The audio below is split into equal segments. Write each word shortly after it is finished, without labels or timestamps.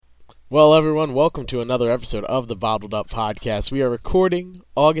Well, everyone, welcome to another episode of the Bottled Up Podcast. We are recording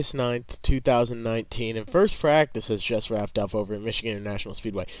August 9th, 2019, and first practice has just wrapped up over at Michigan International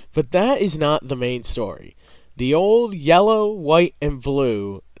Speedway. But that is not the main story. The old yellow, white, and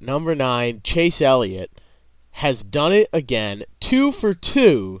blue, number 9, Chase Elliott, has done it again, 2 for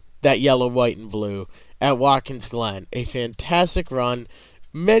 2, that yellow, white, and blue, at Watkins Glen. A fantastic run.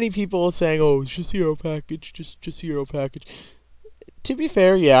 Many people are saying, oh, it's just hero package, just hero package. To be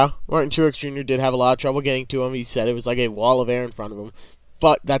fair, yeah, Martin Truex Jr. did have a lot of trouble getting to him. He said it was like a wall of air in front of him,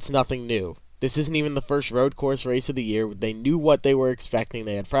 but that's nothing new. This isn't even the first road course race of the year. They knew what they were expecting.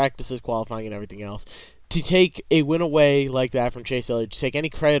 They had practices, qualifying, and everything else. To take a win away like that from Chase Elliott, to take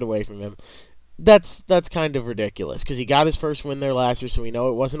any credit away from him, that's kind of ridiculous, because he got his first win there last year, so we know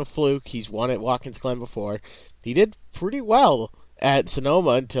it wasn't a fluke. He's won at Watkins Glen before. He did pretty well at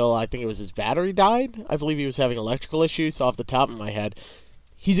Sonoma until I think it was his battery died. I believe he was having electrical issues, so off the top of my head.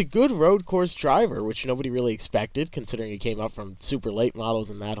 He's a good road course driver, which nobody really expected, considering he came up from super late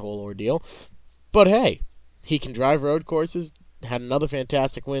models and that whole ordeal. But hey, he can drive road courses. Had another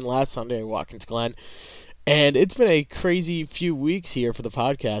fantastic win last Sunday at Watkins Glen. And it's been a crazy few weeks here for the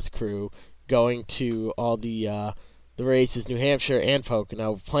podcast crew, going to all the races, New Hampshire and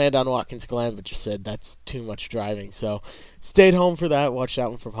Pocono. Planned on Watkins Glen, but just said that's too much driving. So stayed home for that, watched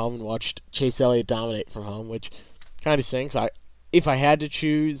that one from home, and watched Chase Elliott dominate from home, which kind of stinks. If I had to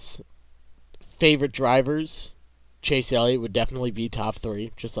choose favorite drivers, Chase Elliott would definitely be top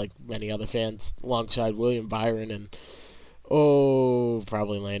 3, just like many other fans, alongside William Byron and,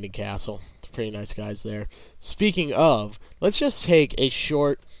 probably Landon Castle. Pretty nice guys there. Speaking of, let's just take a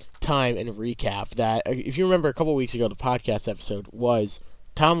short time and recap that. If you remember a couple weeks ago, the podcast episode was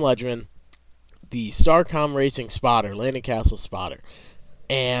Tom Ledgman, the Starcom Racing spotter, Landon Castle spotter.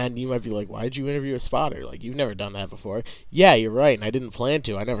 And you might be like, why did you interview a spotter? Like, you've never done that before. Yeah, you're right, and I didn't plan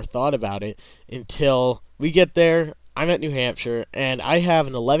to. I never thought about it until we get there. I'm at New Hampshire, and I have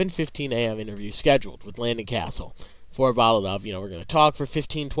an 11:15 a.m. interview scheduled with Landon Castle for Bottled Up. We're going to talk for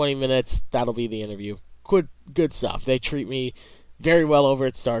 15-20 minutes. That'll be the interview. Good stuff. They treat me very well over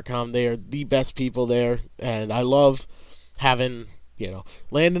at Starcom. They are the best people there, and I love having,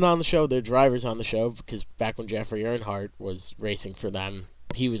 Landon on the show, their drivers on the show, because back when Jeffery Earnhardt was racing for them,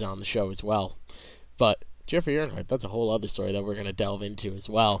 he was on the show as well. But Jeffery Earnhardt, that's a whole other story that we're going to delve into as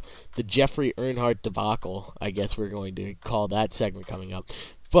well. The Jeffery Earnhardt debacle, I guess we're going to call that segment coming up.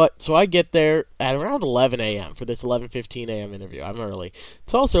 But, so I get there at around 11 a.m. for this 11:15 a.m. interview. I'm early.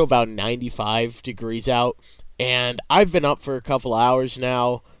 It's also about 95 degrees out, and I've been up for a couple hours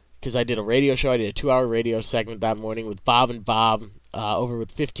now because I did a radio show. I did a 2-hour radio segment that morning with Bob and Bob over with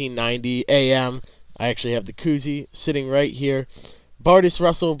 1590 a.m. I actually have the koozie sitting right here. Bardis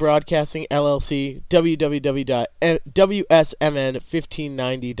Russell Broadcasting, LLC,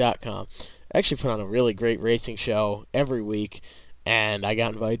 www.wsmn1590.com. I actually put on a really great racing show every week, and I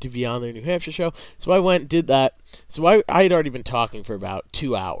got invited to be on their New Hampshire show, so I went and did that. So I had already been talking for about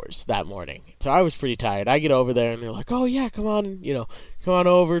 2 hours that morning, so I was pretty tired. I get over there, and they're like, oh yeah, come on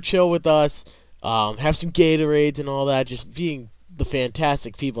over, chill with us, have some Gatorades and all that, just being the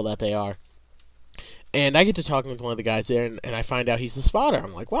fantastic people that they are. And I get to talking with one of the guys there, and I find out he's the spotter.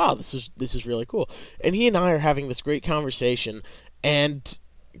 I'm like, wow, this is really cool. And he and I are having this great conversation, and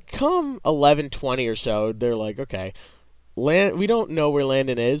come 11:20 or so, they're like, okay, we don't know where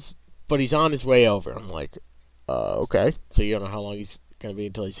Landon is, but he's on his way over. I'm like, okay. So you don't know how long he's going to be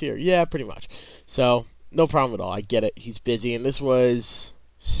until he's here? Yeah, pretty much. So, no problem at all. I get it. He's busy. And this was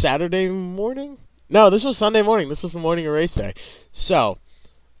Saturday morning? No, this was Sunday morning. This was the morning of race day. So,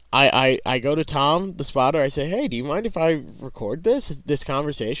 I go to Tom, the spotter. I say, hey, do you mind if I record this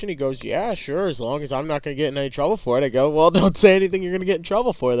conversation? He goes, yeah, sure, as long as I'm not going to get in any trouble for it. I go, well, don't say anything you're going to get in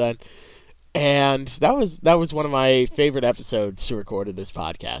trouble for then. And that was one of my favorite episodes to record of this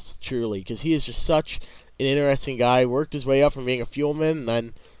podcast, truly, because he is just such an interesting guy. Worked his way up from being a fuelman, and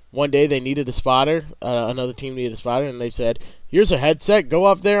then one day they needed a spotter. Another team needed a spotter, and they said, here's a headset, go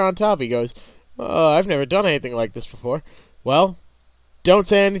up there on top. He goes, I've never done anything like this before. Well, don't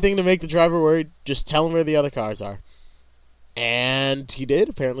say anything to make the driver worried. Just tell him where the other cars are. And he did.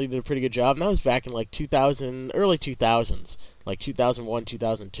 Apparently did a pretty good job. And that was back in like early 2000s, like 2001,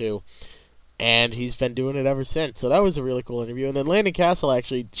 2002. And he's been doing it ever since. So that was a really cool interview. And then Landon Castle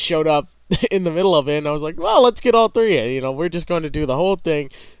actually showed up in the middle of it. And I was like, well, let's get all three in. We're just going to do the whole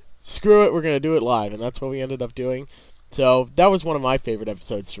thing. Screw it, we're going to do it live. And that's what we ended up doing. So that was one of my favorite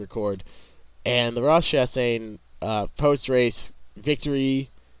episodes to record. And the Ross Chastain post-race victory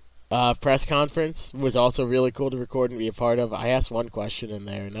press conference was also really cool to record and be a part of. I asked one question in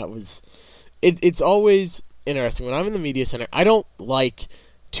there, and that was... It's always interesting. When I'm in the media center, I don't like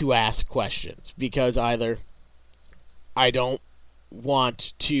to ask questions, because either I don't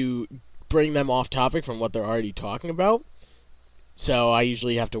want to bring them off topic from what they're already talking about, so I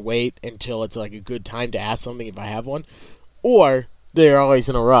usually have to wait until it's like a good time to ask something if I have one, or they're always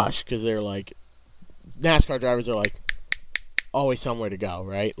in a rush because they're like, NASCAR drivers are like always somewhere to go,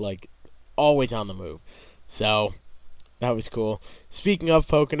 right? Like always on the move. So that was cool. Speaking of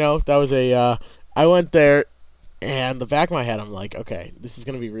Pocono, that was I went there, and the back of my head, I'm like, okay, this is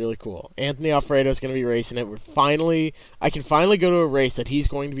going to be really cool. Anthony Alfredo's going to be racing it. I can finally go to a race that he's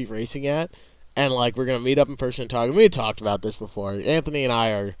going to be racing at, and like we're going to meet up in person and talk. And we had talked about this before. Anthony and I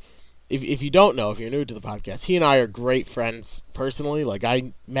are, if you don't know, if you're new to the podcast, he and I are great friends personally. Like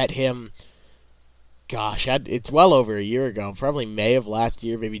I met him, it's well over a year ago, probably May of last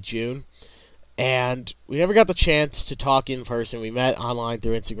year, maybe June. And we never got the chance to talk in person. We met online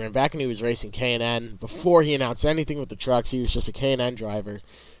through Instagram. Back when he was racing K&N, before he announced anything with the trucks, he was just a K&N driver.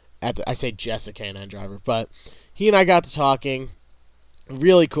 I say just a K&N driver, but he and I got to talking.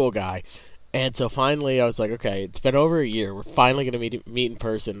 Really cool guy. And so finally I was like, okay, it's been over a year. We're finally going to meet in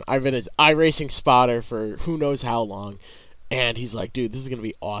person. I've been his iRacing spotter for who knows how long. And he's like, dude, this is going to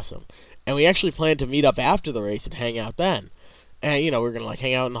be awesome. And we actually planned to meet up after the race and hang out then. And, we're going to, like,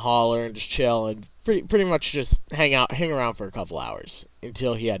 hang out in the hauler and just chill and pretty much just hang around for a couple hours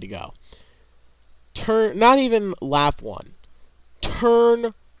until he had to go. Not even lap one.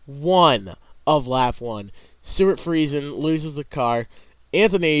 Turn one of lap one. Stuart Friesen loses the car.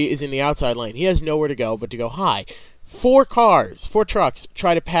 Anthony is in the outside lane. He has nowhere to go but to go high. 4 trucks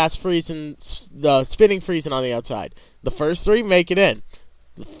try to pass the spinning Friesen on the outside. The first 3 make it in.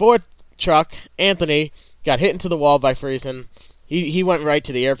 The 4th truck, Anthony, got hit into the wall by Friesen. He went right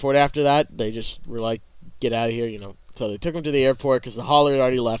to the airport after that. They just were like, get out of here, So they took him to the airport because the hauler had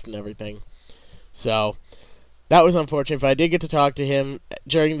already left and everything. So that was unfortunate, but I did get to talk to him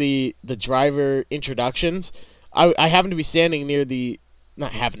during the driver introductions. I happened to be standing near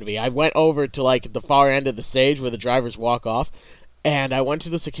I went over to like the far end of the stage where the drivers walk off, and I went to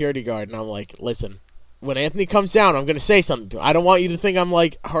the security guard and I'm like, listen, when Anthony comes down, I'm going to say something to him. I don't want you to think I'm,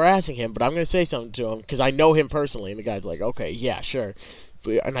 like, harassing him, but I'm going to say something to him because I know him personally. And the guy's like, okay, yeah, sure.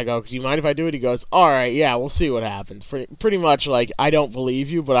 And I go, do you mind if I do it? He goes, all right, yeah, we'll see what happens. Pretty much, like, I don't believe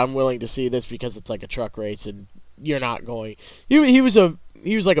you, but I'm willing to see this because it's like a truck race and you're not going. He was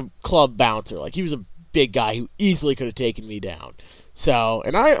like a club bouncer. Like, he was a big guy who easily could have taken me down. So,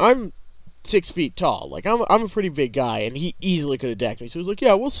 and I'm 6 feet tall. Like, I'm a pretty big guy, and he easily could have decked me. So he was like,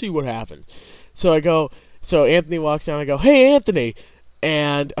 yeah, we'll see what happens. So Anthony walks down, I go, hey, Anthony.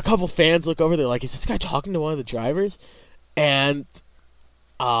 And a couple fans look over, they're like, is this guy talking to one of the drivers? And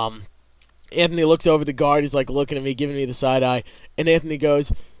Anthony looks over the guard, he's like looking at me, giving me the side eye, and Anthony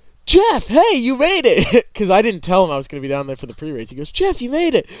goes, Jeff, hey, you made it! Because I didn't tell him I was going to be down there for the pre-race. He goes, Jeff, you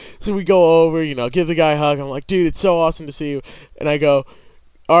made it! So we go over, give the guy a hug. I'm like, dude, it's so awesome to see you. And I go,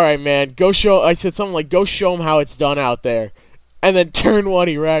 all right, man, I said something like, go show him how it's done out there. And then turn 1,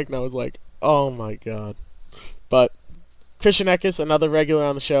 he wrecked, and I was like, oh my god. But Christian Eckes, another regular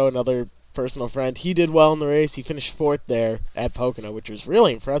on the show, another personal friend, he did well in the race. He finished 4th there at Pocono, which was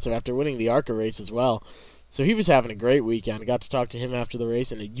really impressive after winning the ARCA race as well. So he was having a great weekend. I got to talk to him after the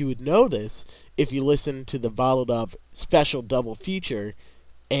race, and you would know this if you listened to the Bottled Up special double feature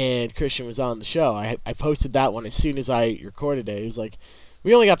and Christian was on the show. I posted that one as soon as I recorded it. It was like,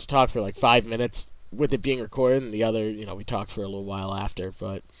 we only got to talk for like 5 minutes with it being recorded, and the other, we talked for a little while after,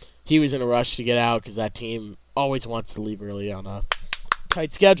 but he was in a rush to get out because that team always wants to leave early on a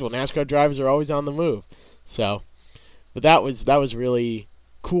tight schedule. NASCAR drivers are always on the move. So, but that was really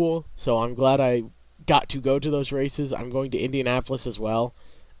cool. So I'm glad I got to go to those races. I'm going to Indianapolis as well,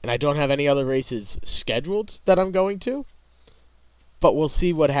 and I don't have any other races scheduled that I'm going to, but we'll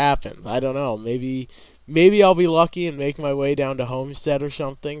see what happens. I don't know. Maybe I'll be lucky and make my way down to Homestead or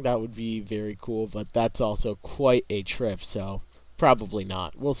something. That would be very cool, but that's also quite a trip, so probably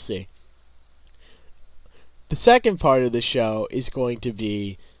not. We'll see. The second part of the show is going to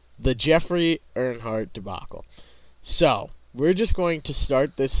be the Jeffery Earnhardt debacle. So, we're just going to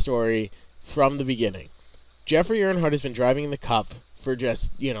start this story from the beginning. Jeffery Earnhardt has been driving the Cup for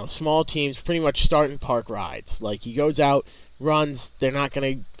just, small teams, pretty much start and park rides. Like, he goes out, runs, they're not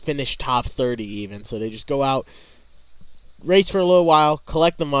going to finish top 30 even, so they just go out, race for a little while,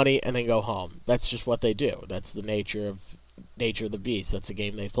 collect the money, and then go home. That's just what they do. That's the nature of the beast. That's the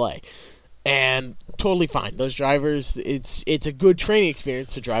game they play. And totally fine. Those drivers, it's a good training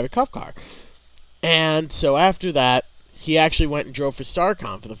experience to drive a Cup car. And so after that, he actually went and drove for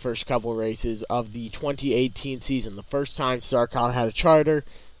StarCom for the first couple races of the 2018 season. The first time StarCom had a charter,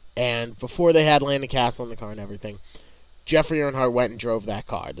 and before they had Landon Castle in the car and everything. Jeffery Earnhardt went and drove that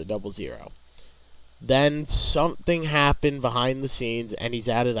car, the 00. Then something happened behind the scenes, and he's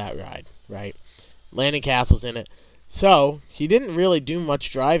out of that ride, right? Landon Castle's in it. So, he didn't really do much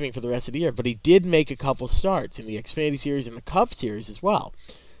driving for the rest of the year, but he did make a couple starts in the Xfinity Series and the Cup Series as well.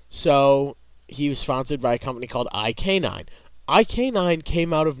 So, he was sponsored by a company called IK9. IK9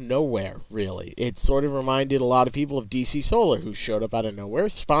 came out of nowhere, really. It sort of reminded a lot of people of DC Solar, who showed up out of nowhere,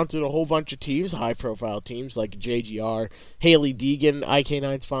 sponsored a whole bunch of teams, high-profile teams like JGR, Haley Deegan,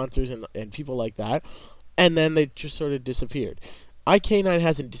 IK9 sponsors, and people like that. And then they just sort of disappeared. IK9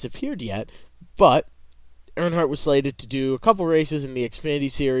 hasn't disappeared yet, but Earnhardt was slated to do a couple races in the Xfinity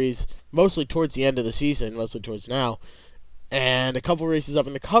Series, mostly towards the end of the season, mostly towards now, and a couple races up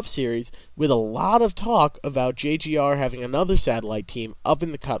in the Cup Series, with a lot of talk about JGR having another satellite team up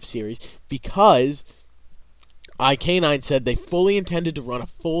in the Cup Series, because IK9 said they fully intended to run a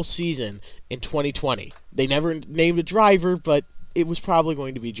full season in 2020. They never named a driver, but it was probably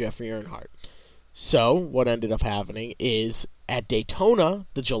going to be Jeffery Earnhardt. So, what ended up happening is, at Daytona,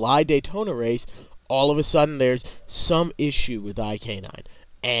 the July Daytona race, all of a sudden there's some issue with IK9.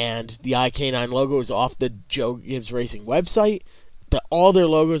 And the IK9 logo is off the Joe Gibbs Racing website. All their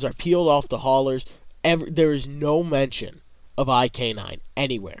logos are peeled off the haulers. There is no mention of IK9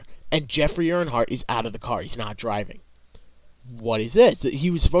 anywhere. And Jeffery Earnhardt is out of the car. He's not driving. What is this? He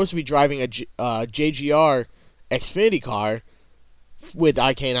was supposed to be driving a JGR Xfinity car with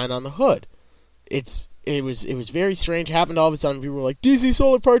IK9 on the hood. It was very strange. It happened all of a sudden. People were like, DC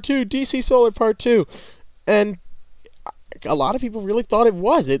Solar Part 2, DC Solar Part 2. And a lot of people really thought it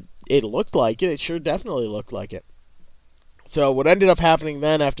was. It looked like it. It sure definitely looked like it. So what ended up happening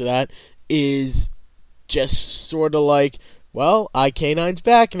then after that is just sort of like, well, IK9's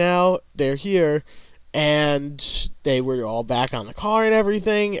back now. They're here. And they were all back on the car and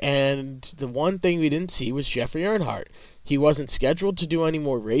everything. And the one thing we didn't see was Jeffery Earnhardt. He wasn't scheduled to do any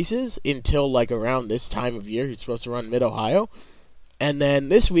more races until like around this time of year. He's supposed to run Mid-Ohio. And then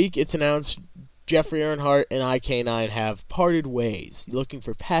this week it's announced Jeffery Earnhardt and IK9 have parted ways, looking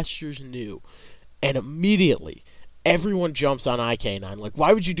for pastures new. And immediately, everyone jumps on IK9. Like,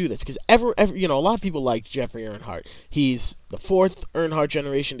 why would you do this? Because a lot of people like Jeffery Earnhardt. He's the fourth Earnhardt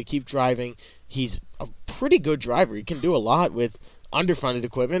generation to keep driving. He's a pretty good driver. He can do a lot with underfunded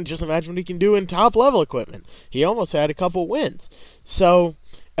equipment. Just imagine what he can do in top-level equipment. He almost had a couple wins. So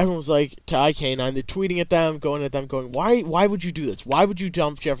everyone was like, to IK9, they're tweeting at them, going, why would you do this? Why would you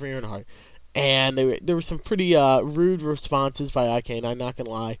dump Jeffery Earnhardt? And there were some pretty rude responses by IK9, not going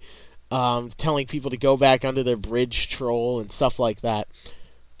to lie, telling people to go back under their bridge troll and stuff like that.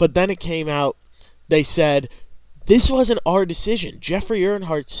 But then it came out, they said, this wasn't our decision. Jeffery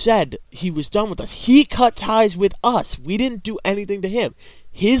Earnhardt said he was done with us. He cut ties with us. We didn't do anything to him.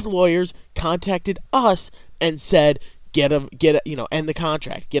 His lawyers contacted us and said, end the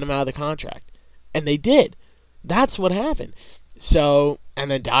contract. Get him out of the contract. And they did. That's what happened. So,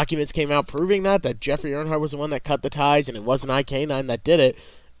 and then documents came out proving that Jeffery Earnhardt was the one that cut the ties and it wasn't IK9 that did it.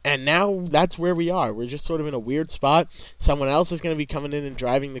 And now that's where we are. We're just sort of in a weird spot. Someone else is going to be coming in and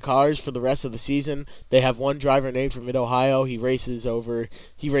driving the cars for the rest of the season. They have one driver named for Mid-Ohio. He raced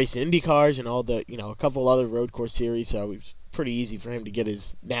Indy cars and all the, a couple other road course series, so it was pretty easy for him to get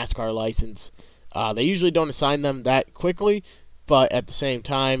his NASCAR license. They usually don't assign them that quickly, but at the same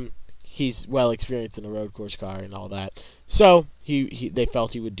time, he's well experienced in a road course car and all that. So they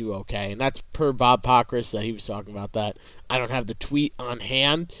felt he would do okay, and that's per Bob Pockris that he was talking about that. I don't have the tweet on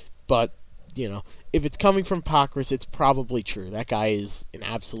hand, but if it's coming from Pockris, it's probably true. That guy is an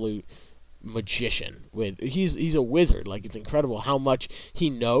absolute magician. He's a wizard. Like, it's incredible how much he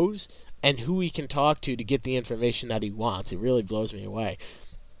knows and who he can talk to get the information that he wants. It really blows me away.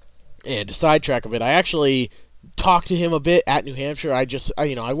 And to sidetrack a bit, I actually talked to him a bit at New Hampshire. I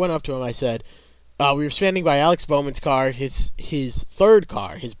went up to him. I said, we were standing by Alex Bowman's car, his third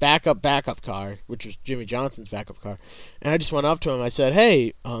car, his backup car, which was Jimmy Johnson's backup car. And I just went up to him. I said,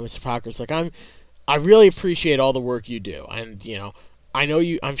 "Hey, Mr. Pockris, I really appreciate all the work you do. And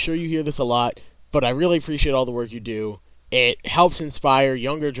I'm sure you hear this a lot, but I really appreciate all the work you do. It helps inspire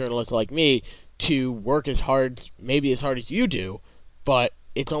younger journalists like me to work maybe as hard as you do, but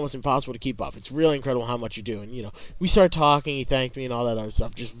it's almost impossible to keep up. It's really incredible how much you do." And we started talking. He thanked me and all that other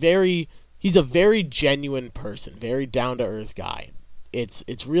stuff. He's a very genuine person, very down-to-earth guy.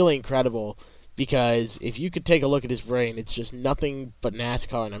 It's really incredible because if you could take a look at his brain, it's just nothing but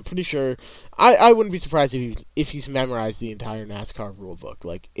NASCAR, and I'm pretty sure I wouldn't be surprised if he's memorized the entire NASCAR rule book.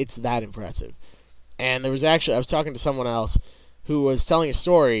 Like, it's that impressive. And I was talking to someone else who was telling a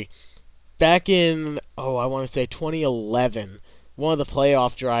story back in, I want to say 2011. One of the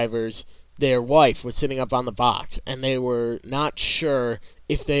playoff drivers their wife was sitting up on the box, and they were not sure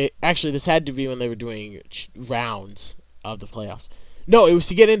if they... Actually, this had to be when they were doing rounds of the playoffs. No, it was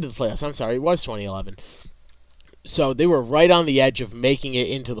to get into the playoffs. I'm sorry, it was 2011. So they were right on the edge of making it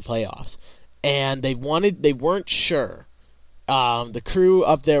into the playoffs. And they weren't sure. The crew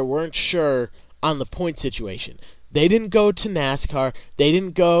up there weren't sure on the point situation. They didn't go to NASCAR. They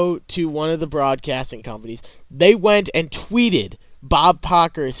didn't go to one of the broadcasting companies. They went and tweeted Bob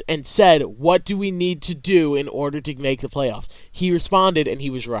Pockrass and said, what do we need to do in order to make the playoffs? He responded, and he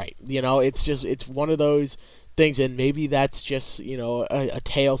was right. It's one of those things, and maybe that's just, a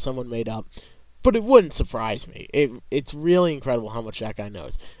tale someone made up. But it wouldn't surprise me. It's really incredible how much that guy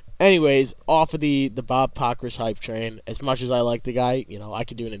knows. Anyways, off of the Bob Pockrass hype train, as much as I like the guy, I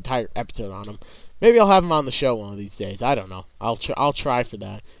could do an entire episode on him. Maybe I'll have him on the show one of these days. I don't know. I'll try for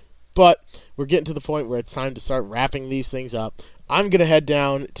that. But we're getting to the point where it's time to start wrapping these things up. I'm going to head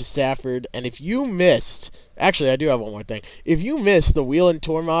down to Stafford, and if you missed... Actually, I do have one more thing. If you missed the Wheel and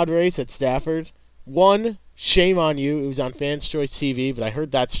Tour Mod race at Stafford, shame on you. It was on Fans Choice TV, but I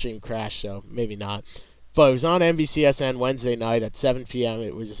heard that stream crashed, so maybe not. But it was on NBCSN Wednesday night at 7 p.m.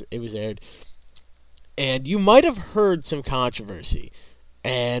 It was aired. And you might have heard some controversy.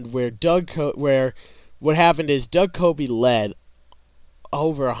 And what happened is Doug Coby led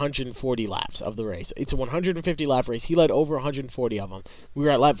over 140 laps of the race. It's a 150-lap race. He led over 140 of them. We were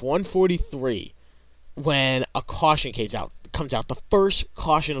at lap 143 when a caution comes out, the first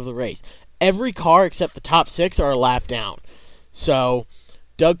caution of the race. Every car except the top 6 are a lap down. So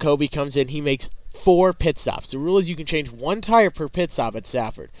Doug Coby comes in. He makes 4 pit stops. The rule is you can change 1 tire per pit stop at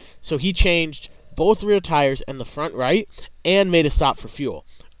Stafford. So he changed both rear tires and the front right and made a stop for fuel.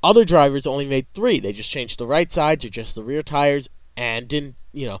 Other drivers only made 3. They just changed the right sides or just the rear tires and didn't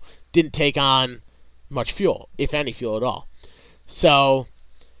take on much fuel, if any fuel at all. So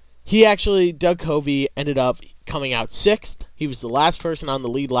Doug Coby ended up coming out 6th. He was the last person on the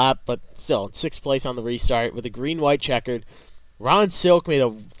lead lap, but still in 6th place on the restart with a green-white checkered. Ron Silk made a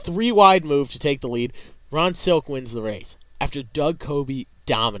 3-wide move to take the lead. Ron Silk wins the race after Doug Coby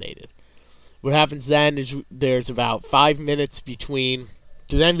dominated. What happens then is there's about 5 minutes between...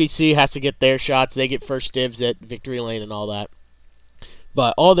 Because NBC has to get their shots. They get first dibs at victory lane and all that.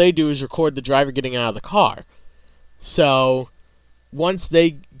 But all they do is record the driver getting out of the car. So once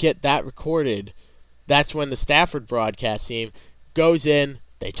they get that recorded, that's when the Stafford broadcast team goes in.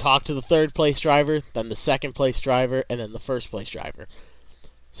 They talk to the 3rd place driver, then the 2nd place driver, and then the 1st place driver.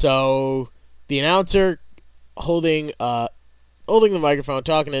 So the announcer holding the microphone,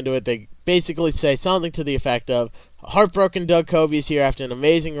 talking into it, they basically say something to the effect of, heartbroken Doug Coby is here after an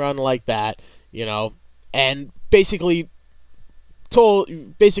amazing run like that, and basically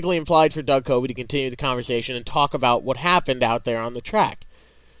implied for Doug Coby to continue the conversation and talk about what happened out there on the track.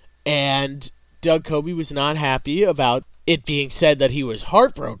 And Doug Coby was not happy about it being said that he was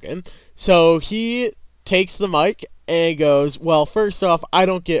heartbroken, so he takes the mic and goes, well, first off, I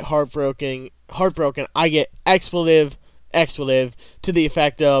don't get heartbroken, I get expletive, to the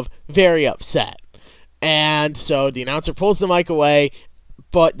effect of very upset. And so the announcer pulls the mic away,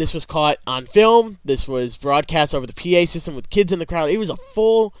 but this was caught on film. This was broadcast over the PA system with kids in the crowd. It was a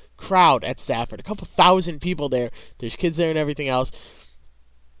full crowd at Stafford, a couple thousand people there. There's kids there and everything else.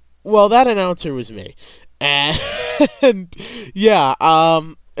 Well, that announcer was me. And yeah,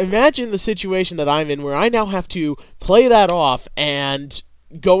 imagine the situation that I'm in where I now have to play that off and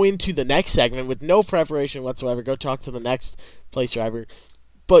go into the next segment with no preparation whatsoever, go talk to the next place driver.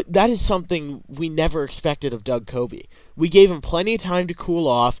 But that is something we never expected of Doug Coby. We gave him plenty of time to cool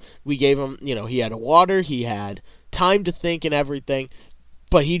off. We gave him, he had water, he had time to think and everything.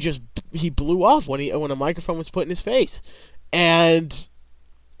 But he blew off when a microphone was put in his face. And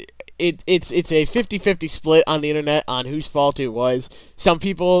it's a 50-50 split on the internet on whose fault it was. Some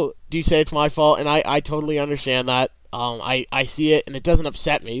people do say it's my fault, and I totally understand that. I see it, and it doesn't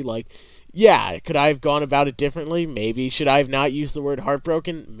upset me. Like, yeah, could I have gone about it differently? Maybe. Should I have not used the word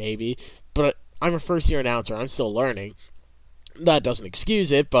heartbroken? Maybe. But I'm a first-year announcer. I'm still learning. That doesn't excuse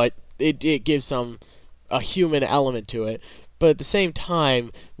it, but it gives a human element to it. But at the same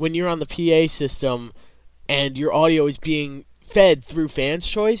time, when you're on the PA system and your audio is being fed through Fans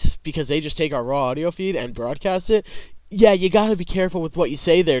Choice, because they just take our raw audio feed and broadcast it, yeah, you gotta be careful with what you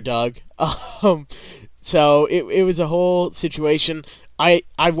say there, Doug. So it was a whole situation. I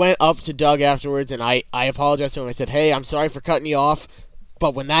went up to Doug afterwards, and I apologized to him. I said, hey, I'm sorry for cutting you off.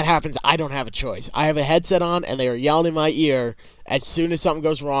 But when that happens, I don't have a choice. I have a headset on, and they are yelling in my ear, as soon as something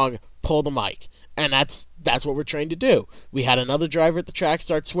goes wrong, pull the mic. And that's what we're trained to do. We had another driver at the track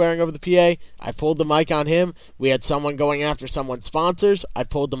start swearing over the PA. I pulled the mic on him. We had someone going after someone's sponsors. I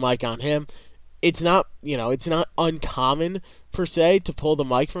pulled the mic on him. It's not uncommon, per se, to pull the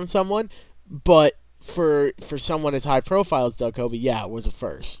mic from someone, but for someone as high profile as Doug Coby, yeah, it was a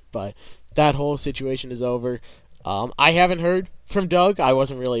first. But that whole situation is over. I haven't heard from Doug. I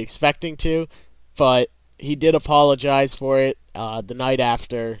wasn't really expecting to, but he did apologize for it the night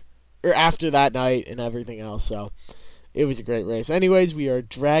after, or after that night and everything else. So it was a great race. Anyways, we are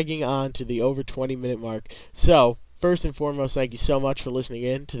dragging on to the over 20-minute mark. So first and foremost, thank you so much for listening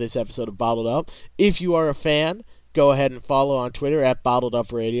in to this episode of Bottled Up. If you are a fan, go ahead and follow on Twitter at Bottled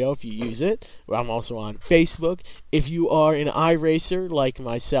Up Radio if you use it. I'm also on Facebook. If you are an iRacer like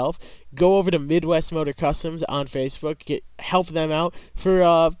myself, go over to Midwest Motor Customs on Facebook. Help them out for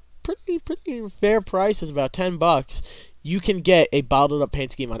a pretty fair price. It's about $10. You can get a bottled up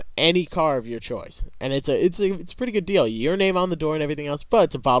paint scheme on any car of your choice, and it's a pretty good deal. Your name on the door and everything else, but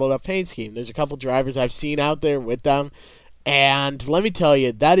it's a bottled up paint scheme. There's a couple drivers I've seen out there with them. And let me tell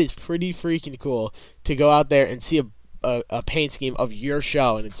you, that is pretty freaking cool to go out there and see a paint scheme of your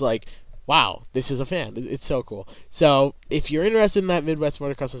show. And it's like, wow, this is a fan. It's so cool. So if you're interested in that, Midwest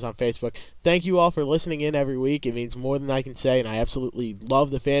Motor Customs on Facebook, thank you all for listening in every week. It means more than I can say, and I absolutely love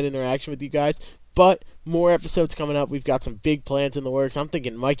the fan interaction with you guys. But more episodes coming up. We've got some big plans in the works. I'm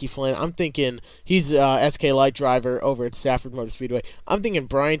thinking Mikey Flynn. I'm thinking he's SK Light driver over at Stafford Motor Speedway. I'm thinking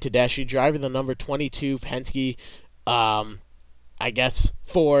Brian Tedeschi, driver the number 22 Penske I guess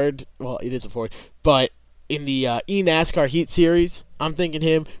Ford. Well, it is a Ford, but in the eNASCAR Heat Series, I'm thinking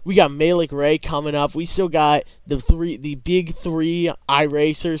him. We got Malik Ray coming up. We still got the big three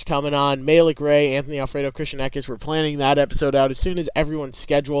iRacers coming on. Malik Ray, Anthony Alfredo, Christian Eckes. We're planning that episode out as soon as everyone's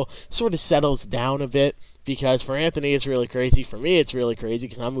schedule sort of settles down a bit. Because for Anthony, it's really crazy. For me, it's really crazy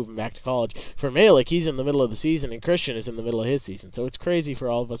because I'm moving back to college. For Malik, he's in the middle of the season, and Christian is in the middle of his season. So it's crazy for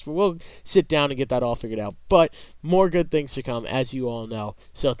all of us. But we'll sit down and get that all figured out. But more good things to come, as you all know.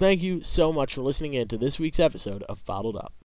 So thank you so much for listening in to this week's episode of Bottled Up.